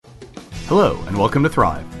Hello, and welcome to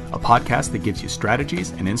Thrive, a podcast that gives you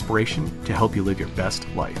strategies and inspiration to help you live your best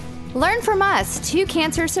life. Learn from us, two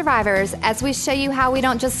cancer survivors, as we show you how we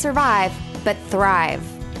don't just survive, but thrive.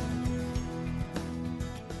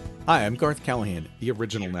 Hi, I'm Garth Callahan, the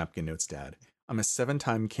original Napkin Notes dad. I'm a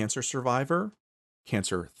 7-time cancer survivor,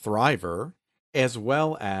 cancer thriver, as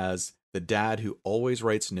well as the dad who always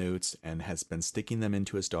writes notes and has been sticking them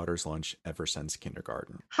into his daughter's lunch ever since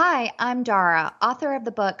kindergarten. Hi, I'm Dara, author of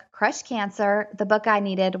the book Crush Cancer, the book I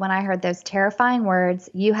needed when I heard those terrifying words,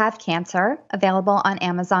 "You have cancer," available on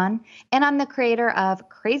Amazon. And I'm the creator of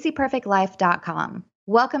crazyperfectlife.com.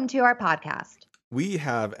 Welcome to our podcast. We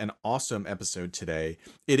have an awesome episode today.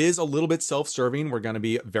 It is a little bit self-serving. We're going to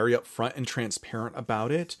be very upfront and transparent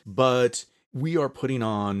about it, but we are putting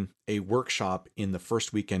on a workshop in the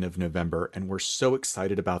first weekend of November, and we're so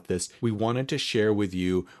excited about this. We wanted to share with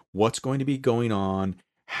you what's going to be going on,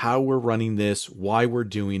 how we're running this, why we're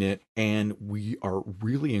doing it, and we are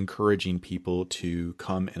really encouraging people to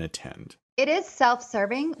come and attend. It is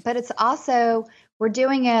self-serving, but it's also, we're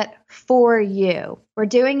doing it for you. We're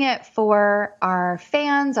doing it for our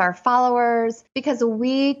fans, our followers, because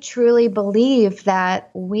we truly believe that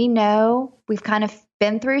we know we've kind of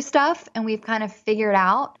been through stuff and we've kind of figured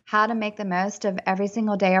out how to make the most of every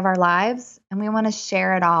single day of our lives. And we want to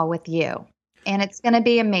share it all with you. And it's going to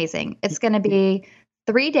be amazing. It's going to be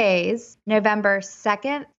 3 days, November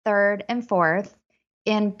 2nd, 3rd, and 4th.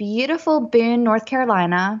 In beautiful Boone, North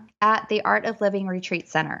Carolina at the Art of Living Retreat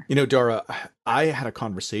Center. You know, Dara, I had a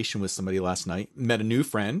conversation with somebody last night, met a new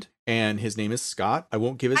friend, and his name is Scott. I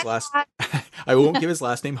won't give his last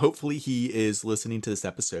name. Hopefully he is listening to this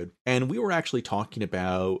episode. And we were actually talking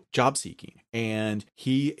about job seeking. And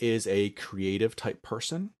he is a creative type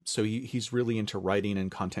person. So he's really into writing and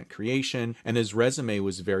content creation. And his resume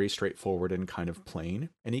was very straightforward and kind of plain.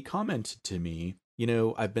 And he commented to me, you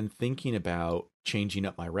know, I've been thinking about changing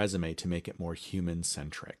up my resume to make it more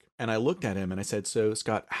human-centric. And I looked at him and I said, so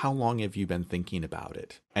Scott, how long have you been thinking about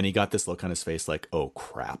it? And he got this look on his face like, oh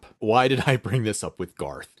crap, why did I bring this up with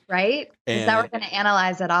Garth? Right? Because now we're going to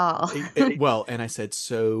analyze it all. Well, and I said,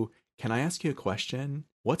 so can I ask you a question?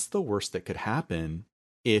 What's the worst that could happen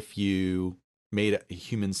if you made a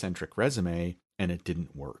human-centric resume and it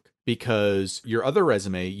didn't work? Because your other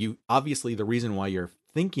resume, you obviously, the reason why you're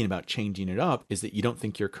thinking about changing it up is that you don't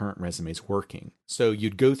think your current resume is working. So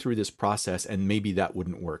you'd go through this process and maybe that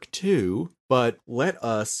wouldn't work too, but let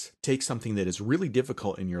us take something that is really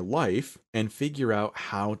difficult in your life and figure out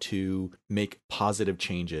how to make positive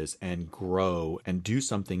changes and grow and do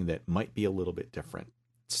something that might be a little bit different.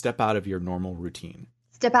 Step out of your normal routine.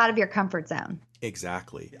 Step out of your comfort zone.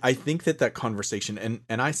 Exactly. I think that conversation,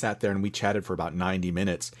 and I sat there and we chatted for about 90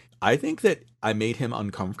 minutes. I think that I made him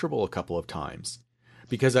uncomfortable a couple of times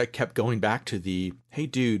because I kept going back to hey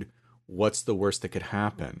dude, what's the worst that could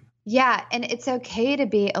happen? Yeah. And it's okay to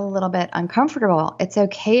be a little bit uncomfortable. It's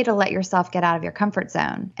okay to let yourself get out of your comfort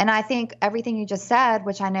zone. And I think everything you just said,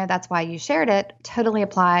 which I know that's why you shared it, totally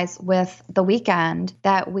applies with the weekend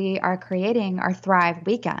that we are creating, our Thrive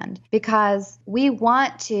weekend, because we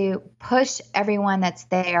want to push everyone that's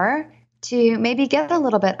there to maybe get a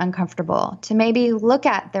little bit uncomfortable, to maybe look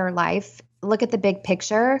at their life, look at the big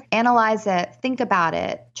picture, analyze it, think about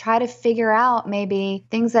it, try to figure out maybe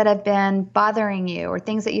things that have been bothering you or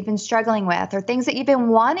things that you've been struggling with or things that you've been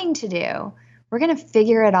wanting to do. We're going to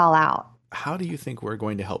figure it all out. How do you think we're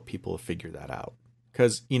going to help people figure that out?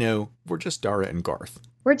 Because, you know, we're just Dara and Garth.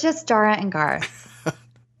 We're just Dara and Garth.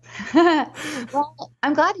 Well,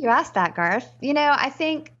 I'm glad you asked that, Garth. You know, I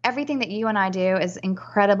think everything that you and I do is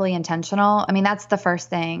incredibly intentional. I mean, that's the first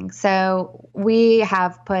thing. So we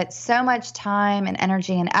have put so much time and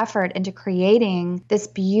energy and effort into creating this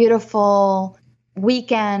beautiful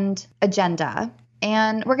weekend agenda.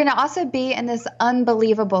 And we're going to also be in this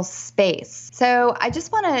unbelievable space. So I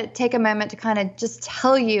just want to take a moment to kind of just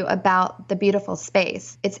tell you about the beautiful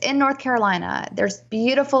space. It's in North Carolina. There's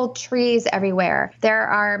beautiful trees everywhere. There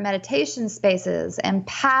are meditation spaces and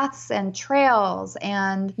paths and trails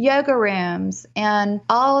and yoga rooms, and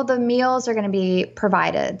all of the meals are going to be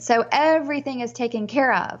provided. So everything is taken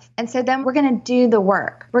care of. And so then we're going to do the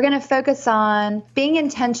work. We're going to focus on being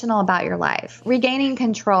intentional about your life, regaining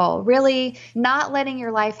control, really not letting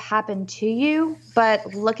your life happen to you,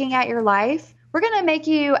 but looking at your life. We're going to make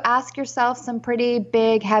you ask yourself some pretty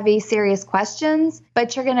big, heavy, serious questions,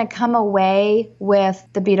 but you're going to come away with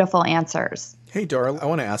the beautiful answers. Hey, Dara, I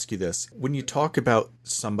want to ask you this. When you talk about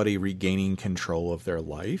somebody regaining control of their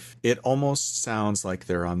life, it almost sounds like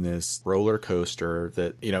they're on this roller coaster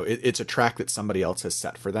that, you know, it's a track that somebody else has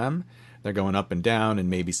set for them. they're going up and down and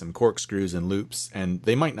maybe some corkscrews and loops, and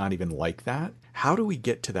they might not even like that. How do we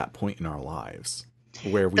get to that point in our lives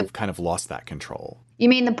where we've kind of lost that control? You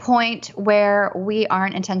mean the point where we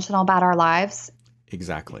aren't intentional about our lives?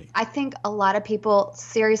 Exactly. I think a lot of people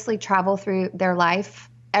seriously travel through their life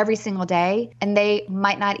every single day, and they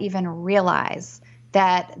might not even realize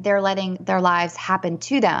that they're letting their lives happen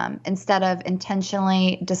to them instead of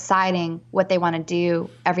intentionally deciding what they want to do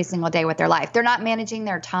every single day with their life. They're not managing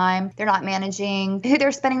their time. They're not managing who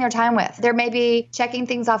they're spending their time with. They're maybe checking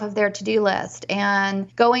things off of their to-do list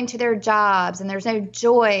and going to their jobs, and there's no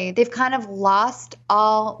joy. They've kind of lost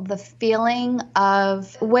all the feeling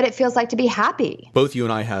of what it feels like to be happy. Both you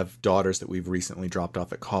and I have daughters that we've recently dropped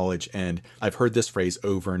off at college, and I've heard this phrase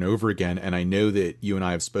over and over again, and I know that you and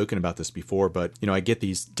I have spoken about this before, but I get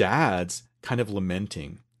these dads kind of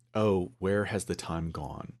lamenting, oh, where has the time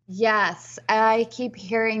gone? Yes, I keep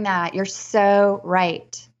hearing that. You're so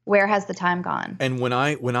right. Where has the time gone? And when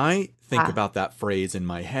I think about that phrase in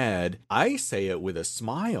my head, I say it with a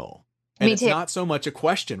smile. And Me it's too. not so much a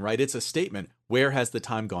question, right? It's a statement. Where has the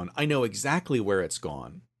time gone? I know exactly where it's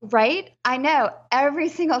gone. Right? I know. Every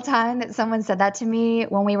single time that someone said that to me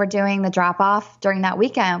when we were doing the drop off during that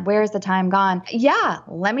weekend, where's the time gone? Yeah,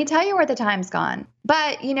 let me tell you where the time's gone.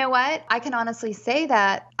 But you know what? I can honestly say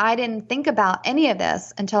that I didn't think about any of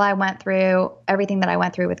this until I went through everything that I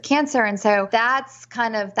went through with cancer. And so that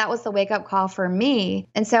was the wake up call for me.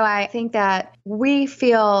 And so I think that we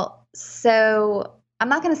feel so, I'm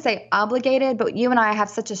not going to say obligated, but you and I have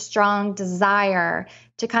such a strong desire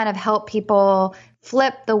to kind of help people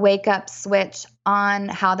flip the wake up switch on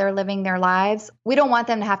how they're living their lives. We don't want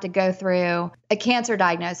them to have to go through a cancer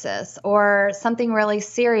diagnosis or something really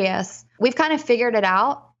serious. We've kind of figured it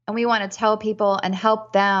out, and we want to tell people and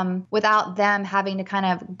help them without them having to kind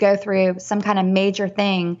of go through some kind of major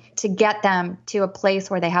thing to get them to a place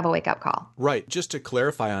where they have a wake up call. Right. Just to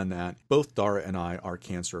clarify on that, both Dara and I are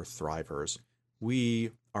cancer thrivers.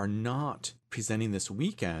 We are not presenting this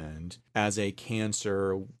weekend as a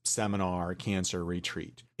cancer seminar, cancer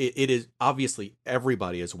retreat. It is obviously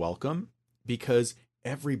everybody is welcome because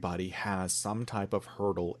everybody has some type of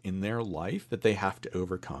hurdle in their life that they have to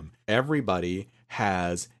overcome. Everybody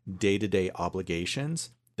has day-to-day obligations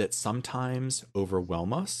that sometimes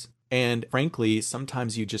overwhelm us. And frankly,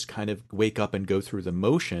 sometimes you just kind of wake up and go through the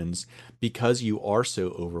motions because you are so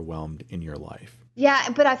overwhelmed in your life. Yeah,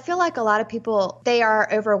 but I feel like a lot of people, they are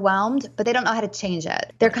overwhelmed, but they don't know how to change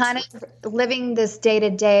it. They're kind of living this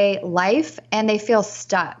day-to-day life and they feel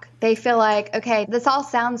stuck. They feel like, okay, this all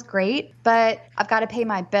sounds great, but I've got to pay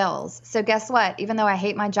my bills. So guess what? Even though I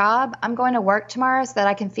hate my job, I'm going to work tomorrow so that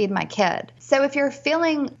I can feed my kid. So if you're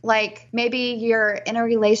feeling like maybe you're in a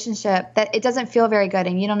relationship that it doesn't feel very good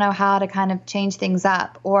and you don't know how to kind of change things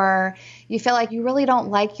up, or you feel like you really don't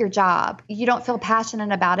like your job, you don't feel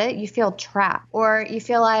passionate about it, you feel trapped, or you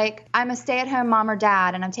feel like I'm a stay-at-home mom or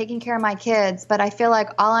dad and I'm taking care of my kids, but I feel like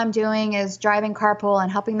all I'm doing is driving carpool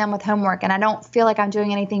and helping them with homework and I don't feel like I'm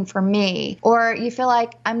doing anything for me. Or you feel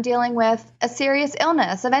like I'm dealing with a serious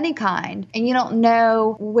illness of any kind and you don't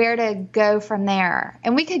know where to go from there.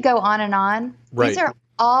 And we could go on and on. Right. These are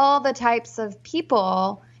all the types of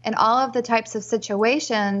people and all of the types of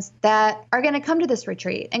situations that are going to come to this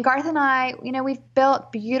retreat. And Garth and I, we've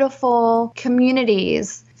built beautiful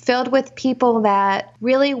communities filled with people that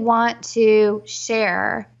really want to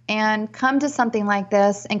share and come to something like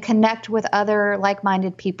this and connect with other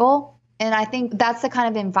like-minded people. And I think that's the kind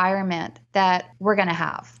of environment that we're going to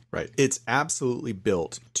have. Right. It's absolutely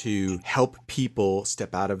built to help people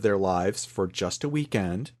step out of their lives for just a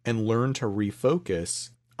weekend and learn to refocus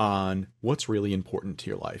on what's really important to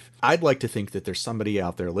your life. I'd like to think that there's somebody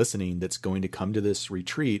out there listening that's going to come to this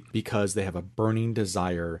retreat because they have a burning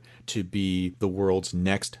desire to be the world's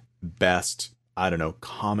next best,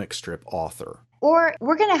 comic strip author. Or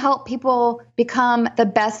we're going to help people become the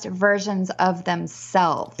best versions of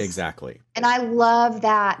themselves. Exactly. And I love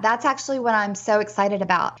that. That's actually what I'm so excited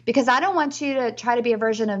about, because I don't want you to try to be a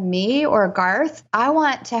version of me or Garth. I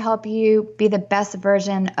want to help you be the best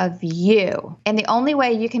version of you. And the only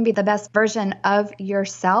way you can be the best version of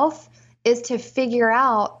yourself is to figure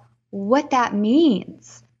out what that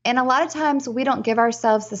means. And a lot of times we don't give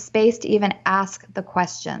ourselves the space to even ask the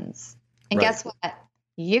questions. And Right. Guess what?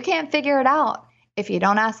 You can't figure it out if you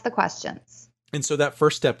don't ask the questions. And so that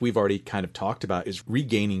first step we've already kind of talked about is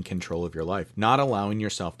regaining control of your life, not allowing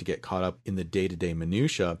yourself to get caught up in the day-to-day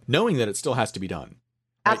minutia, knowing that it still has to be done.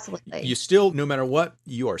 Right? Absolutely. You still, no matter what,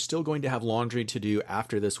 you are still going to have laundry to do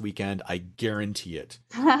after this weekend. I guarantee it.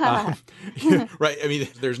 Right. I mean,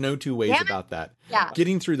 there's no two ways about that. Yeah.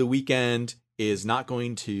 Getting through the weekend is not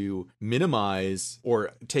going to minimize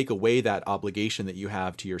or take away that obligation that you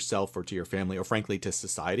have to yourself or to your family or frankly to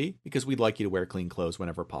society, because we'd like you to wear clean clothes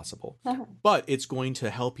whenever possible. But it's going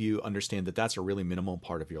to help you understand that that's a really minimal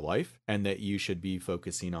part of your life and that you should be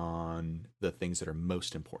focusing on the things that are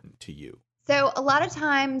most important to you. So a lot of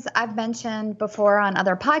times I've mentioned before on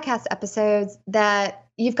other podcast episodes that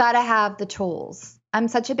you've got to have the tools. I'm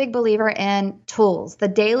such a big believer in tools, the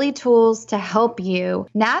daily tools to help you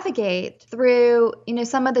navigate through,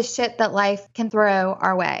 some of the shit that life can throw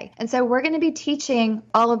our way. And so we're going to be teaching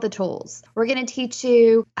all of the tools. We're going to teach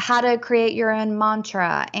you how to create your own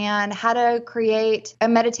mantra and how to create a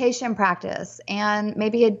meditation practice and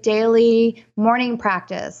maybe a daily morning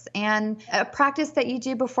practice and a practice that you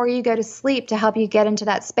do before you go to sleep to help you get into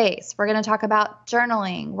that space. We're going to talk about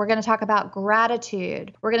journaling. We're going to talk about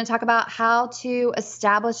gratitude. We're going to talk about how to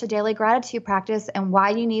establish a daily gratitude practice and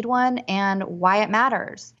why you need one and why it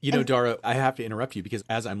matters. Dara, I have to interrupt you because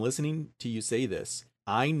as I'm listening to you say this,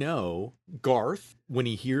 I know Garth, when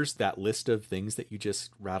he hears that list of things that you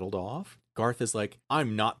just rattled off, Garth is like,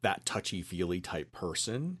 I'm not that touchy-feely type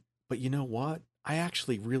person. But you know what? I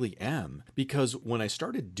actually really am, because when I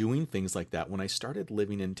started doing things like that, when I started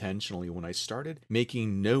living intentionally, when I started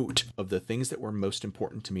making note of the things that were most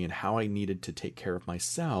important to me and how I needed to take care of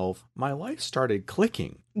myself, my life started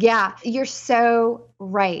clicking. Yeah, you're so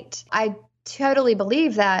right. I totally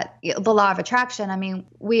believe that the law of attraction,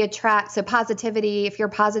 we attract, so positivity, if you're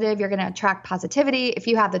positive, you're going to attract positivity. If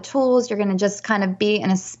you have the tools, you're going to just kind of be in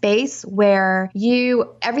a space where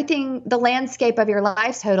everything, the landscape of your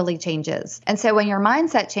life totally changes. And so when your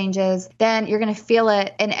mindset changes, then you're going to feel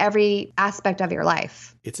it in every aspect of your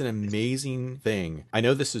life. It's an amazing thing. I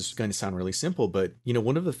know this is going to sound really simple, but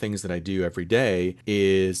one of the things that I do every day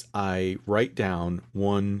is I write down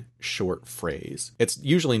one short phrase. It's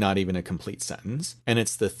usually not even a complete sentence, and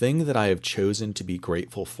it's the thing that I have chosen to be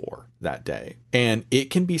grateful for that day. And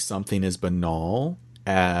it can be something as banal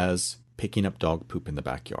as picking up dog poop in the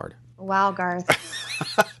backyard. Wow, Garth.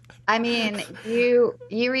 You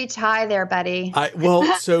reach high there, buddy.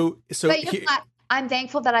 I'm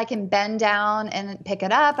thankful that I can bend down and pick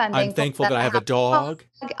it up. I'm thankful that I have a dog.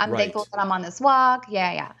 I'm thankful that I'm on this walk.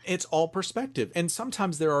 Yeah. It's all perspective. And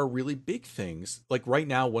sometimes there are really big things. Like right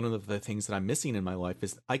now, one of the things that I'm missing in my life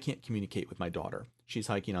is I can't communicate with my daughter. She's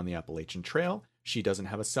hiking on the Appalachian Trail. She doesn't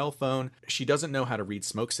have a cell phone. She doesn't know how to read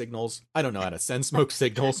smoke signals. I don't know how to send smoke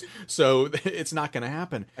signals. So it's not going to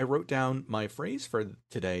happen. I wrote down my phrase for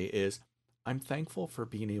today is, I'm thankful for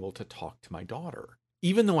being able to talk to my daughter,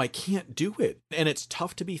 even though I can't do it. And it's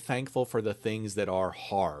tough to be thankful for the things that are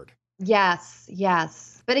hard. Yes.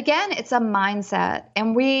 But again, it's a mindset.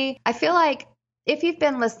 And I feel like if you've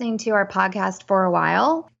been listening to our podcast for a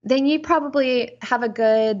while, then you probably have a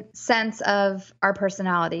good sense of our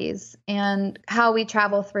personalities and how we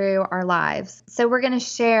travel through our lives. So we're going to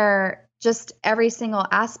share just every single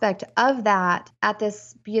aspect of that at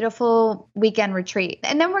this beautiful weekend retreat.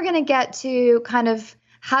 And then we're going to get to kind of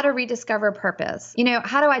how to rediscover purpose,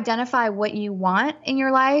 how to identify what you want in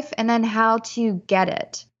your life and then how to get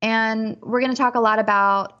it. And we're going to talk a lot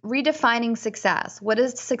about redefining success. What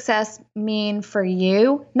does success mean for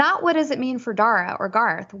you? Not what does it mean for Dara or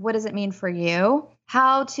Garth? What does it mean for you?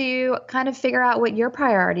 How to kind of figure out what your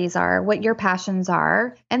priorities are, what your passions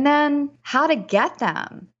are, and then how to get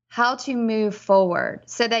them, how to move forward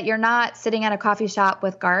so that you're not sitting at a coffee shop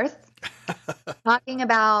with Garth talking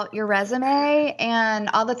about your resume and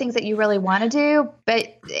all the things that you really want to do, but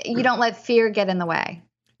you don't let fear get in the way.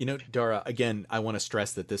 Dara, again, I want to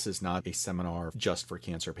stress that this is not a seminar just for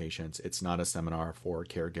cancer patients. It's not a seminar for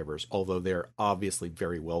caregivers, although they're obviously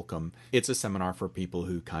very welcome. It's a seminar for people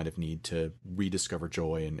who kind of need to rediscover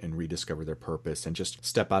joy and rediscover their purpose and just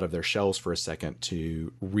step out of their shells for a second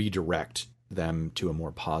to redirect them to a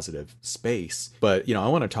more positive space. But, I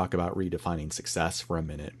want to talk about redefining success for a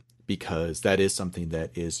minute, because that is something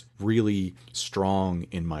that is really strong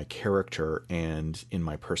in my character and in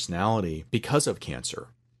my personality because of cancer.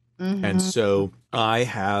 Mm-hmm. And so I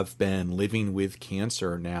have been living with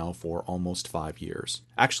cancer now for almost 5 years.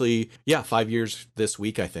 Actually, 5 years this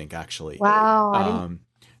week, I think, actually. Wow.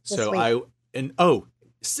 6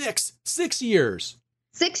 years.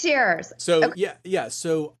 6 years. So, okay.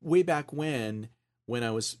 So way back when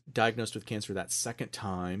I was diagnosed with cancer that second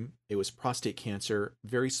time, it was prostate cancer,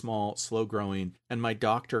 very small, slow growing. And my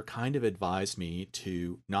doctor kind of advised me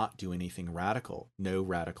to not do anything radical, no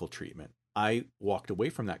radical treatment. I walked away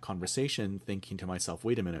from that conversation thinking to myself,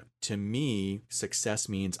 wait a minute, to me, success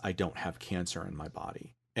means I don't have cancer in my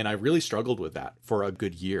body. And I really struggled with that for a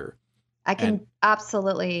good year. I can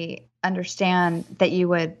absolutely understand that you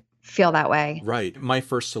would feel that way. Right. My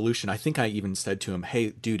first solution, I think I even said to him, hey,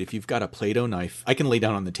 dude, if you've got a Play-Doh knife, I can lay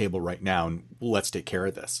down on the table right now and let's take care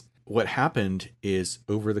of this. What happened is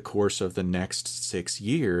over the course of the next 6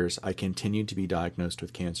 years, I continued to be diagnosed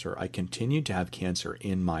with cancer. I continued to have cancer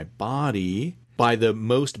in my body. By the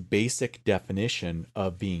most basic definition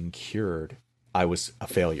of being cured, I was a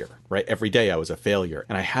failure, right? Every day I was a failure.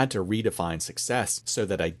 And I had to redefine success so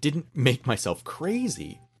that I didn't make myself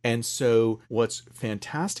crazy. And so what's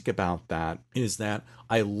fantastic about that is that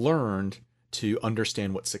I learned to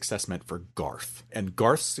understand what success meant for Garth. And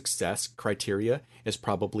Garth's success criteria is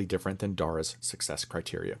probably different than Dara's success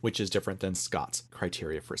criteria, which is different than Scott's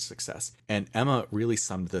criteria for success. And Emma really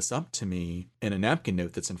summed this up to me in a napkin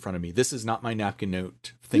note that's in front of me. This is not my napkin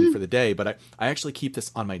note thing for the day, but I actually keep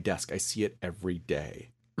this on my desk. I see it every day.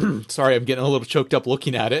 Sorry, I'm getting a little choked up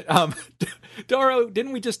looking at it. Dara,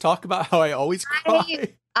 didn't we just talk about how I always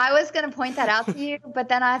cry? I was going to point that out to you, but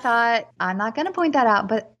then I thought, I'm not going to point that out.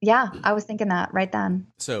 But yeah, I was thinking that right then.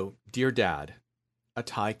 So, dear Dad, a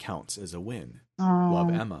tie counts as a win. Oh. Love,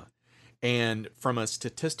 Emma. And from a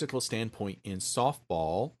statistical standpoint in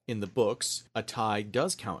softball, in the books, a tie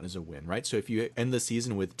does count as a win, right? So if you end the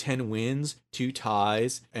season with 10 wins, 2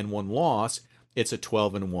 ties, and 1 loss, it's a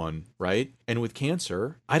 12-1, right? And with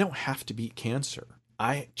cancer, I don't have to beat cancer.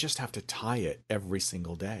 I just have to tie it every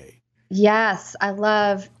single day. Yes, I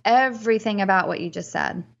love everything about what you just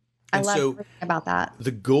said. I love everything about that.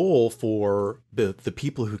 The goal for the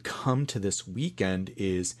people who come to this weekend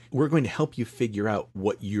is we're going to help you figure out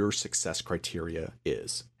what your success criteria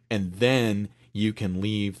is. And then you can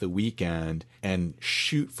leave the weekend and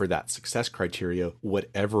shoot for that success criteria,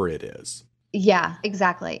 whatever it is. Yeah,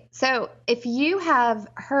 exactly. So if you have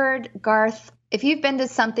heard Garth, if you've been to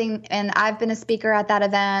something and I've been a speaker at that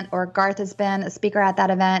event or Garth has been a speaker at that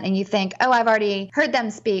event and you think, oh, I've already heard them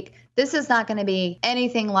speak, this is not going to be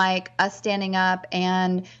anything like us standing up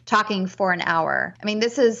and talking for an hour. I mean,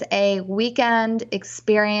 this is a weekend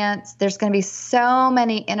experience. There's going to be so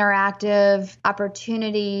many interactive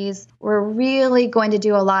opportunities. We're really going to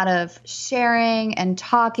do a lot of sharing and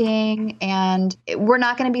talking, and we're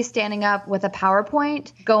not going to be standing up with a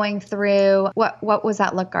PowerPoint going through what was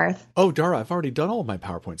that look, Garth? Oh, Dara, I've already done all of my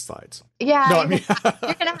PowerPoint slides. Yeah, no, I mean,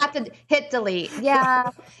 you're going to have to hit delete.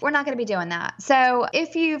 Yeah, we're not going to be doing that. So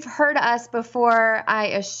if you've heard us before, I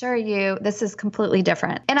assure you this is completely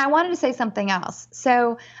different. And I wanted to say something else.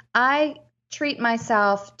 So I treat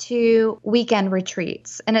myself to weekend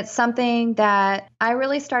retreats. And it's something that I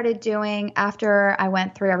really started doing after I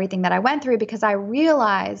went through everything that I went through, because I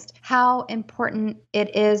realized how important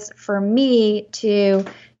it is for me to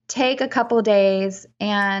take a couple days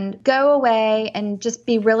and go away and just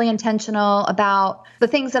be really intentional about the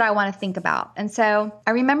things that I want to think about. And so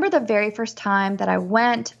I remember the very first time that I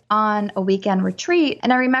went on a weekend retreat,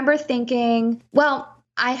 and I remember thinking, well,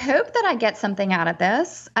 I hope that I get something out of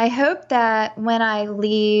this. I hope that when I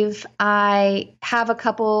leave, I have a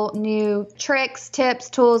couple new tricks, tips,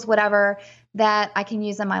 tools, whatever, that I can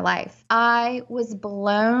use in my life. I was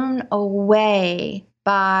blown away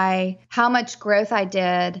by how much growth I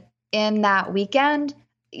did in that weekend.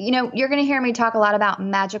 You know, you're going to hear me talk a lot about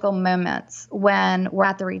magical moments when we're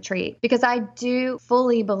at the retreat, because I do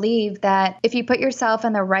fully believe that if you put yourself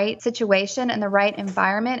in the right situation and the right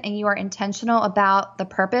environment and you are intentional about the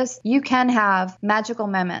purpose, you can have magical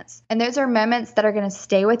moments. And those are moments that are going to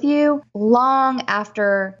stay with you long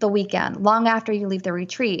after the weekend, long after you leave the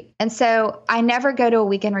retreat. And so I never go to a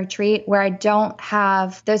weekend retreat where I don't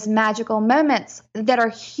have those magical moments that are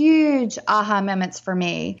huge aha moments for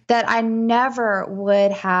me that I never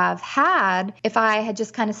would have had if I had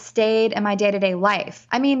just kind of stayed in my day-to-day life.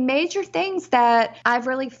 I mean, major things that I've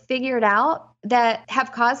really figured out that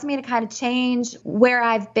have caused me to kind of change where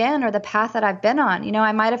I've been or the path that I've been on. You know,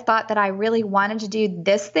 I might have thought that I really wanted to do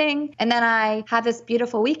this thing, and then I have this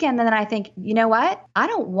beautiful weekend, and then I think, you know what? I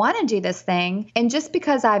don't want to do this thing. And just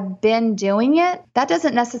because I've been doing it, that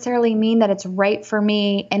doesn't necessarily mean that it's right for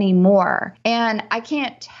me anymore. And I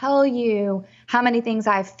can't tell you how many things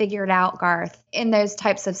I've figured out, Garth, in those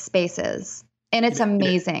types of spaces. And it's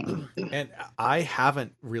amazing. And I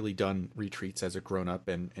haven't really done retreats as a grown-up,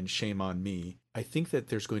 and shame on me. I think that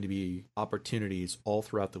there's going to be opportunities all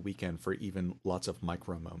throughout the weekend for even lots of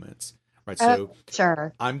micro moments, right? So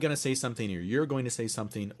sure, I'm going to say something, or you're going to say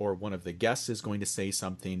something, or one of the guests is going to say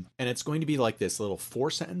something, and it's going to be like this little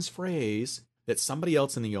 4-sentence phrase that somebody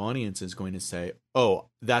else in the audience is going to say, oh,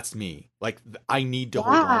 that's me. Like, I need to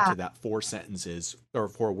hold on to that 4 sentences or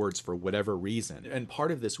 4 words for whatever reason. And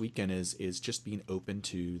part of this weekend is just being open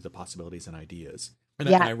to the possibilities and ideas. And,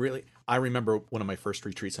 Yeah. I remember one of my first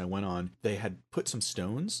retreats I went on, they had put some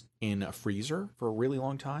stones in a freezer for a really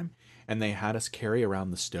long time, and they had us carry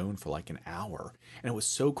around the stone for like an hour. And it was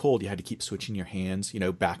so cold, you had to keep switching your hands,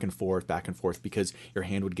 back and forth, because your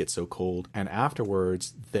hand would get so cold. And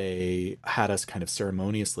afterwards, they had us kind of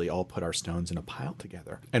ceremoniously all put our stones in a pile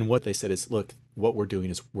together. And what they said is, look, what we're doing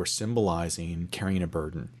is we're symbolizing carrying a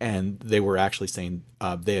burden. And they were actually saying,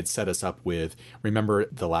 they had set us up with, remember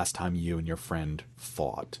the last time you and your friend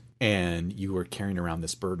fought, and you were carrying around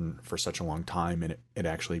this burden for such a long time, and it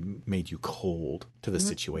actually made you cold to the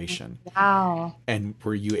situation. Wow. And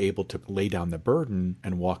were you able to lay down the burden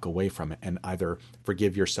and walk away from it and either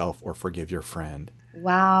forgive yourself or forgive your friend?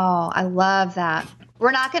 Wow. I love that.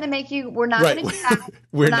 We're not going to make you, we're not going to do that.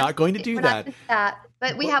 We're not going to do that.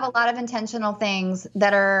 But we have a lot of intentional things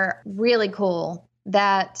that are really cool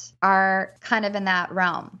that are kind of in that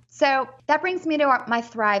realm. So that brings me to my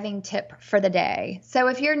thriving tip for the day. So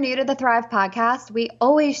if you're new to the Thrive podcast, we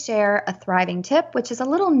always share a thriving tip, which is a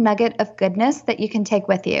little nugget of goodness that you can take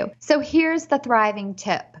with you. So here's the thriving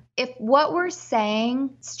tip. If what we're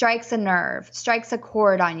saying strikes a nerve, strikes a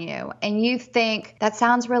chord on you, and you think that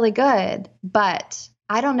sounds really good, but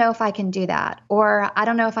I don't know if I can do that, or I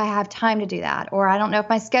don't know if I have time to do that, or I don't know if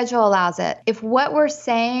my schedule allows it. If what we're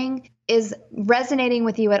saying is resonating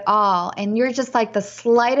with you at all, and you're just like the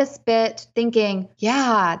slightest bit thinking,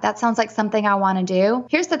 yeah, that sounds like something I want to do.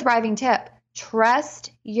 Here's the thriving tip.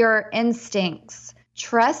 Trust your instincts,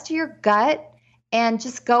 trust your gut, and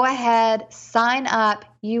just go ahead, sign up.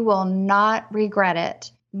 You will not regret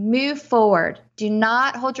it. Move forward. Do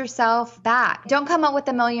not hold yourself back. Don't come up with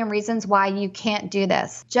a million reasons why you can't do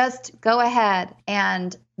this. Just go ahead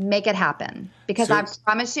and make it happen, because I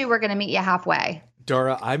promise you we're going to meet you halfway.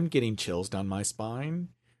 Dara, I'm getting chills down my spine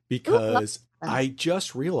because I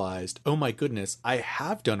just realized, oh my goodness, I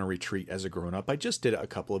have done a retreat as a grown-up. I just did it a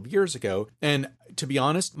couple of years ago. And to be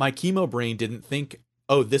honest, my chemo brain didn't think,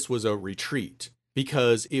 oh, this was a retreat,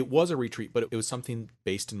 because it was a retreat, but it was something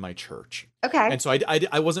based in my church. Okay. And so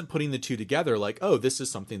I wasn't putting the two together like, oh, this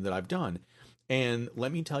is something that I've done. And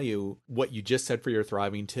let me tell you, what you just said for your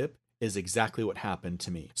thriving tip is exactly what happened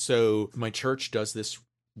to me. So my church does this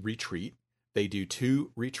retreat. They do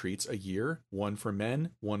 2 retreats a year, one for men,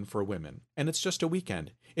 one for women. And it's just a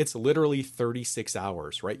weekend. It's literally 36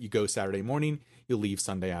 hours, right? You go Saturday morning, you leave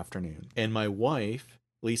Sunday afternoon. And my wife,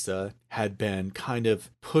 Lisa, had been kind of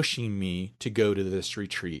pushing me to go to this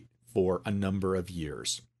retreat for a number of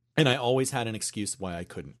years. And I always had an excuse why I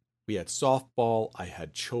couldn't. We had softball, I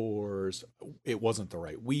had chores, it wasn't the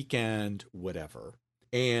right weekend, whatever.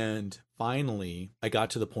 And finally, I got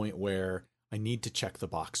to the point where I need to check the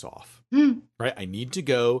box off, right? I need to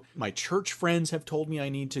go. My church friends have told me I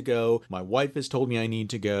need to go. My wife has told me I need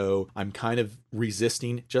to go. I'm kind of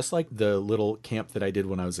resisting, just like the little camp that I did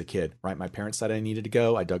when I was a kid, right? My parents said I needed to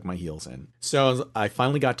go. I dug my heels in. So I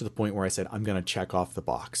finally got to the point where I said, I'm going to check off the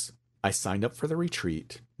box. I signed up for the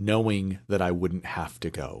retreat knowing that I wouldn't have to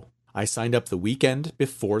go. I signed up the weekend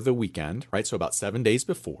before the weekend, right? So about 7 days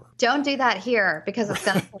before. Don't do that here because it's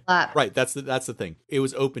going to pull up. Right. That's the thing. It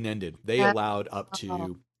was open-ended. They allowed up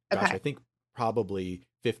to, I think probably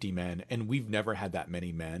 50 men. And we've never had that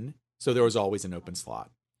many men. So there was always an open slot.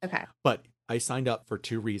 Okay. But I signed up for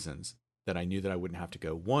 2 reasons that I knew that I wouldn't have to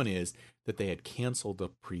go. One is that they had canceled the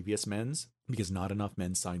previous men's because not enough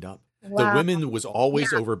men signed up. Wow. The women was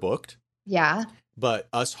always overbooked. Yeah. But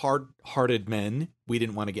us hard-hearted men, we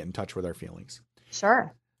didn't want to get in touch with our feelings.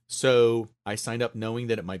 Sure. So I signed up knowing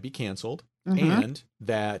that it might be canceled and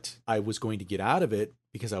that I was going to get out of it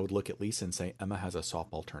because I would look at Lisa and say, Emma has a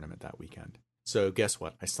softball tournament that weekend. So guess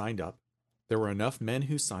what? I signed up. There were enough men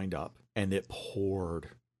who signed up, and it poured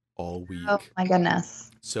all week. Oh, my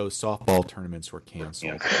goodness. So softball tournaments were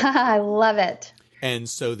canceled. I love it. And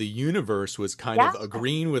so the universe was kind of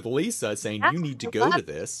agreeing with Lisa, saying, you need to go to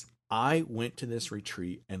this. I went to this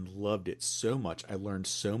retreat and loved it so much. I learned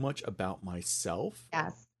so much about myself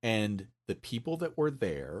and the people that were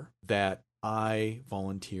there that I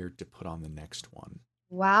volunteered to put on the next one.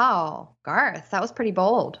 Wow. Garth, that was pretty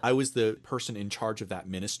bold. I was the person in charge of that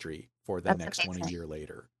ministry for the next one a year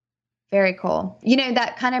later. Very cool. You know,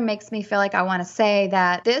 that kind of makes me feel like I want to say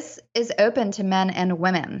that this is open to men and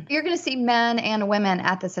women. You're going to see men and women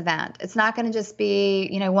at this event. It's not going to just be,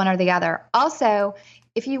 one or the other. Also,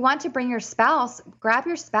 if you want to bring your spouse, grab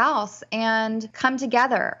your spouse and come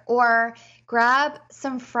together, or grab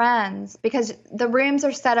some friends, because the rooms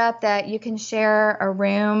are set up that you can share a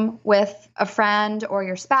room with a friend or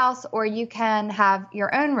your spouse, or you can have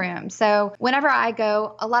your own room. So whenever I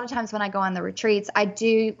go, a lot of times when I go on the retreats, I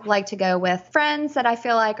do like to go with friends that I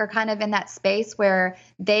feel like are kind of in that space where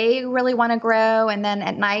they really want to grow. And then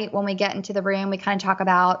at night when we get into the room, we kind of talk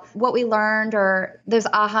about what we learned or those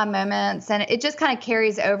aha moments. And it just kind of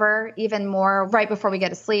carries over even more right before we go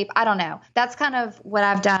to sleep. I don't know. That's kind of what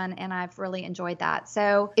I've done, and I've really enjoyed that.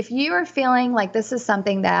 So if you are feeling like this is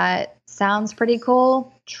something that sounds pretty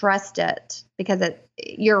cool, trust it, because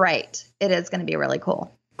you're right. It is going to be really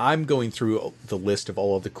cool. I'm going through the list of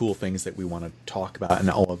all of the cool things that we want to talk about and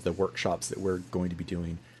all of the workshops that we're going to be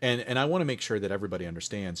doing. And I want to make sure that everybody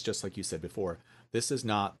understands, just like you said before, this is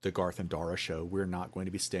not the Garth and Dara show. We're not going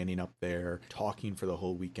to be standing up there talking for the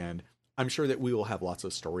whole weekend. I'm sure that we will have lots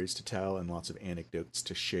of stories to tell and lots of anecdotes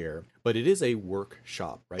to share, but it is a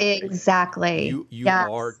workshop, right? Exactly. You yes.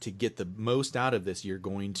 are, to get the most out of this, you're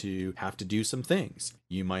going to have to do some things.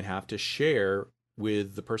 You might have to share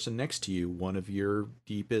with the person next to you one of your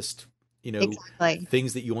deepest, exactly.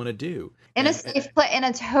 things that you want to do in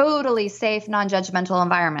a totally safe, non-judgmental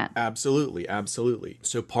environment. Absolutely.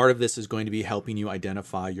 So part of this is going to be helping you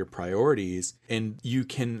identify your priorities, and you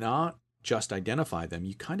cannot just identify them.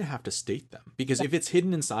 You kind of have to state them, because if it's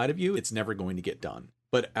hidden inside of you, it's never going to get done.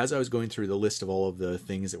 But as I was going through the list of all of the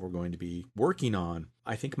things that we're going to be working on,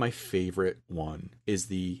 I think my favorite one is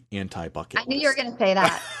the anti-bucket list. I knew you were going to say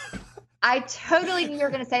that. I totally knew you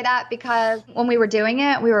were going to say that, because when we were doing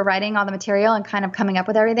it, we were writing all the material and kind of coming up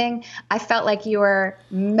with everything. I felt like you were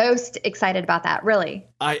most excited about that, really.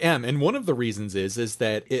 I am. And one of the reasons is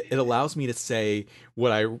that it allows me to say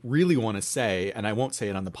what I really want to say, and I won't say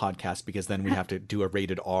it on the podcast because then we have to do a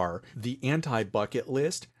rated R. The anti-bucket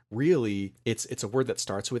list, really, it's a word that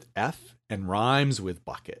starts with F and rhymes with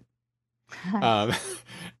bucket.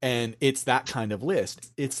 And it's that kind of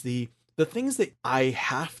list. It's the things that I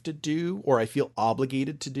have to do or I feel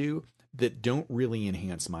obligated to do that don't really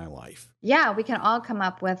enhance my life. Yeah, we can all come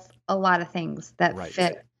up with a lot of things that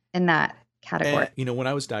fit in that category. And, when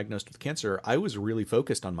I was diagnosed with cancer, I was really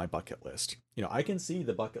focused on my bucket list. I can see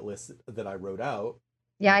the bucket list that I wrote out.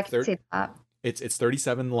 Yeah, I can see that. It's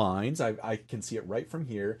 37 lines. I can see it right from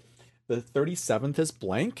here. The 37th is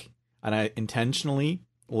blank, and I intentionally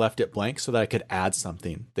left it blank so that I could add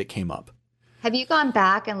something that came up. Have you gone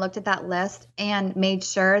back and looked at that list and made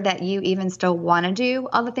sure that you even still want to do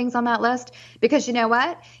all the things on that list? Because you know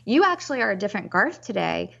what? You actually are a different Garth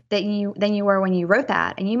today than you were when you wrote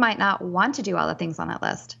that. And you might not want to do all the things on that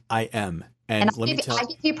list. I am. And I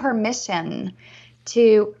give you permission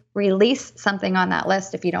to release something on that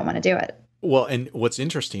list if you don't want to do it. Well, and what's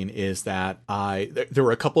interesting is that there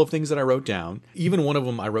were a couple of things that I wrote down. Even one of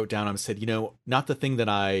them I wrote down, I said, not the thing that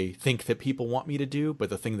I think that people want me to do, but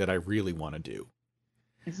the thing that I really want to do.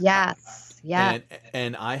 Yes. Yeah.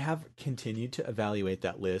 And I have continued to evaluate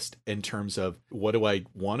that list in terms of what do I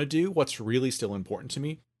want to do? What's really still important to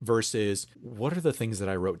me versus what are the things that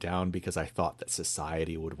I wrote down because I thought that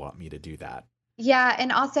society would want me to do that. Yeah.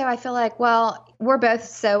 And also I feel like, we're both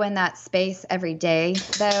so in that space every day,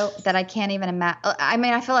 though, that I can't even imagine. I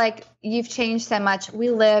mean, I feel like you've changed so much. We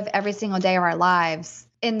live every single day of our lives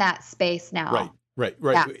in that space now. Right.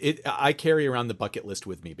 Yeah. I carry around the bucket list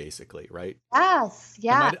with me, basically, right? Yes.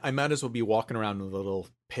 Yeah. I might as well be walking around with a little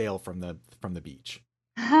pail from the beach.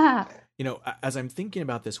 As I'm thinking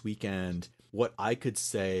about this weekend, what I could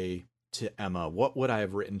say to Emma, what would I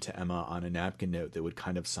have written to Emma on a napkin note that would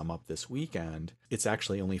kind of sum up this weekend? It's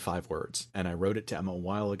actually only 5 words, and I wrote it to Emma a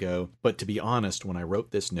while ago. But to be honest, when I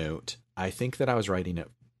wrote this note, I think that I was writing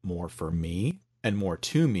it more for me and more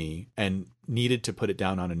to me, and needed to put it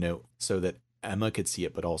down on a note so that Emma could see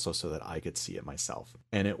it, but also so that I could see it myself.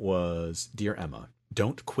 And it was, "Dear Emma,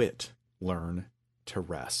 don't quit. Learn to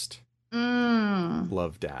rest.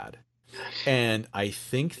 Love, Dad." And I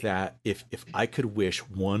think that if I could wish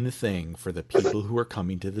one thing for the people who are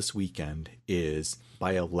coming to this weekend is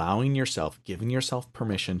by giving yourself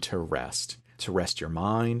permission to rest your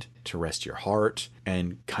mind, to rest your heart,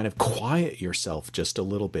 and kind of quiet yourself just a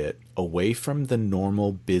little bit away from the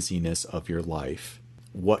normal busyness of your life.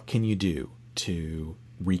 What can you do to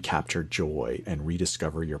recapture joy and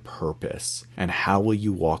rediscover your purpose? And how will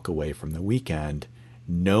you walk away from the weekend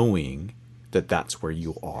knowing that that's where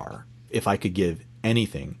you are? If I could give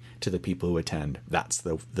anything to the people who attend, that's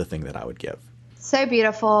the thing that I would give. So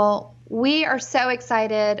beautiful. We are so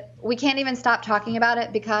excited. We can't even stop talking about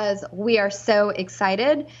it because we are so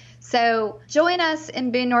excited. So join us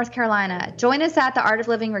in Boone, North Carolina. Join us at the Art of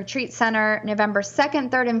Living Retreat Center, November 2nd,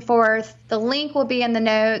 3rd, and 4th. The link will be in the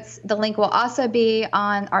notes. The link will also be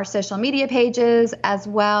on our social media pages as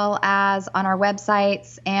well as on our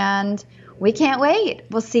websites. And we can't wait.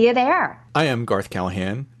 We'll see you there. I am Garth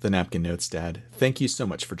Callahan, the Napkin Notes Dad. Thank you so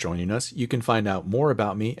much for joining us. You can find out more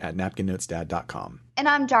about me at napkinnotesdad.com. And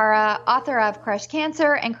I'm Dara, author of Crush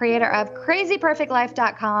Cancer and creator of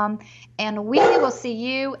crazyperfectlife.com. And we will see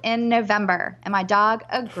you in November. And my dog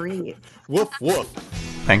agrees. Woof, woof.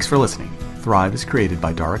 Thanks for listening. Thrive is created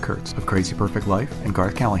by Dara Kurtz of Crazy Perfect Life and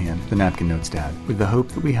Garth Callahan, the Napkin Notes Dad, with the hope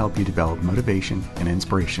that we help you develop motivation and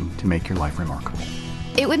inspiration to make your life remarkable.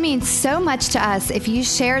 It would mean so much to us if you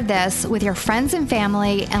shared this with your friends and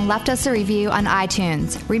family and left us a review on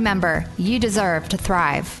iTunes. Remember, you deserve to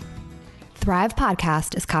thrive. Thrive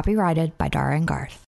Podcast is copyrighted by Dara and Garth.